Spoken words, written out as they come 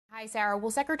Hi, Sarah. Well,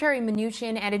 Secretary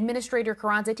Mnuchin and Administrator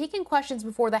Carranza taking questions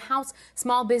before the House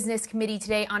Small Business Committee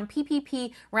today on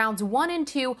PPP rounds 1 and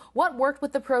 2, what worked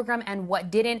with the program and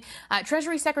what didn't.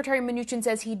 Treasury Secretary Mnuchin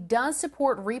says he does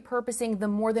support repurposing the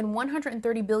more than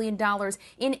 $130 billion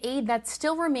in aid that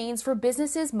still remains for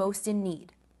businesses most in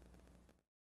need.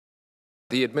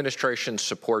 The administration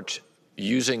supports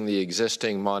using the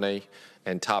existing money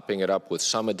and topping it up with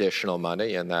some additional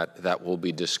money, and that will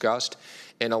be discussed,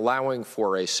 and allowing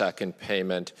for a second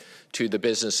payment to the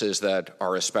businesses that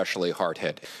are especially hard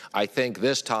hit. I think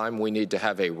this time we need to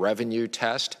have a revenue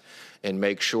test and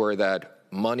make sure that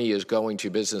money is going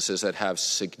to businesses that have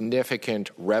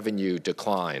significant revenue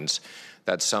declines.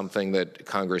 That's something that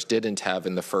Congress didn't have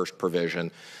in the first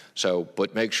provision.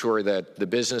 But make sure that the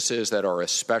businesses that are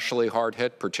especially hard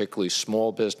hit, particularly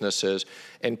small businesses,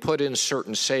 and put in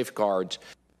certain safeguards.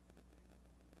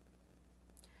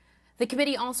 The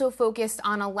committee also focused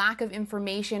on a lack of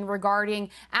information regarding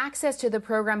access to the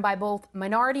program by both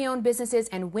minority-owned businesses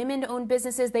and women-owned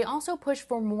businesses. They also pushed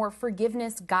for more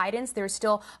forgiveness guidance. There's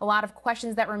still a lot of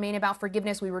questions that remain about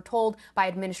forgiveness. We were told by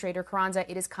Administrator Carranza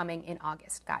it is coming in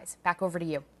August. Guys, back over to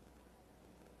you.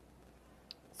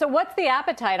 So what's the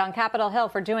appetite on Capitol Hill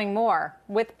for doing more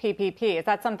with PPP? Is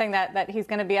that something that he's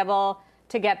going to be able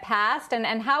to get past?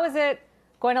 And how is it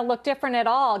going to look different at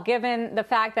all, given the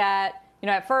fact that, you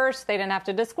know, at first they didn't have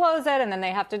to disclose it and then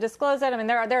they have to disclose it? I mean,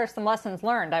 there are some lessons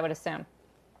learned, I would assume.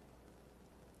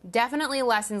 Definitely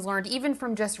lessons learned, even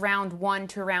from just round 1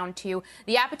 to round 2.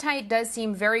 The appetite does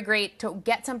seem very great to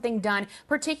get something done,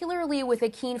 particularly with a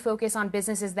keen focus on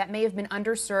businesses that may have been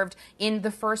underserved in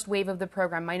the first wave of the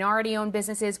program. Minority-owned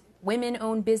businesses,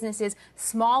 women-owned businesses,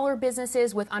 smaller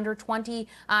businesses with under 20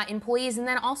 employees. And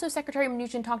then also Secretary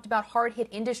Mnuchin talked about hard-hit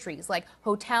industries like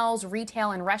hotels,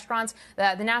 retail, and restaurants.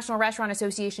 The National Restaurant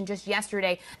Association just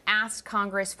yesterday asked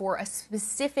Congress for a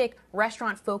specific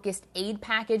restaurant-focused aid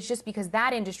package just because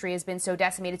that industry has been so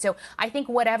decimated. So I think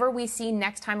whatever we see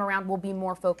next time around will be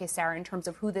more focused, Sarah, in terms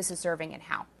of who this is serving and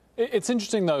how. It's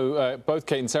interesting, though, both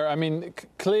Kate and Sarah. I mean,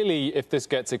 clearly, if this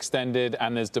gets extended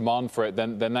and there's demand for it,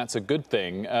 then that's a good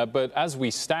thing. But as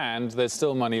we stand, there's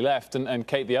still money left. And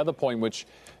Kate, the other point, which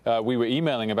we were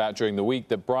emailing about during the week,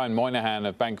 that Brian Moynihan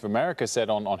of Bank of America said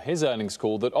on his earnings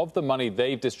call, that of the money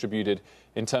they've distributed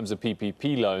in terms of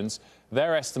PPP loans,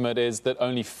 their estimate is that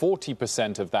only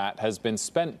 40% of that has been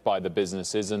spent by the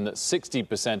businesses and that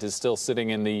 60% is still sitting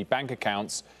in the bank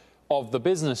accounts of the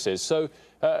businesses. So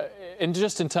in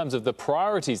terms of the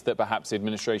priorities that perhaps the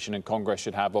administration and Congress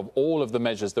should have of all of the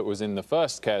measures that was in the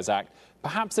first CARES Act,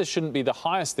 perhaps this shouldn't be the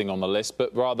highest thing on the list,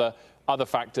 but rather other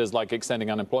factors like extending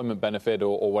unemployment benefit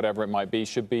or whatever it might be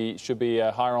should be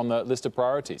higher on the list of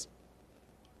priorities.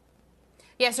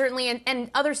 Yeah, certainly. And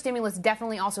other stimulus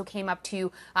definitely also came up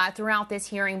too throughout this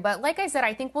hearing. But like I said,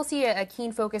 I think we'll see a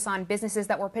keen focus on businesses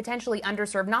that were potentially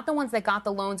underserved, not the ones that got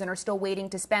the loans and are still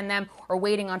waiting to spend them or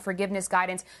waiting on forgiveness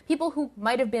guidance. People who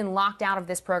might have been locked out of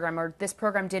this program or this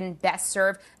program didn't best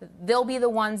serve. They'll be the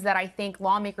ones that I think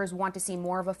lawmakers want to see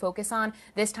more of a focus on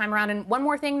this time around. And one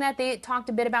more thing that they talked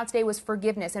a bit about today was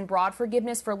forgiveness and broad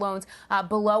forgiveness for loans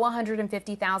below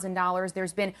 $150,000.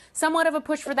 There's been somewhat of a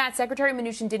push for that. Secretary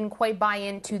Mnuchin didn't quite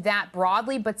buy into that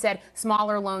broadly, but said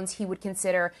smaller loans he would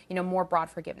consider, more broad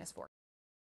forgiveness for.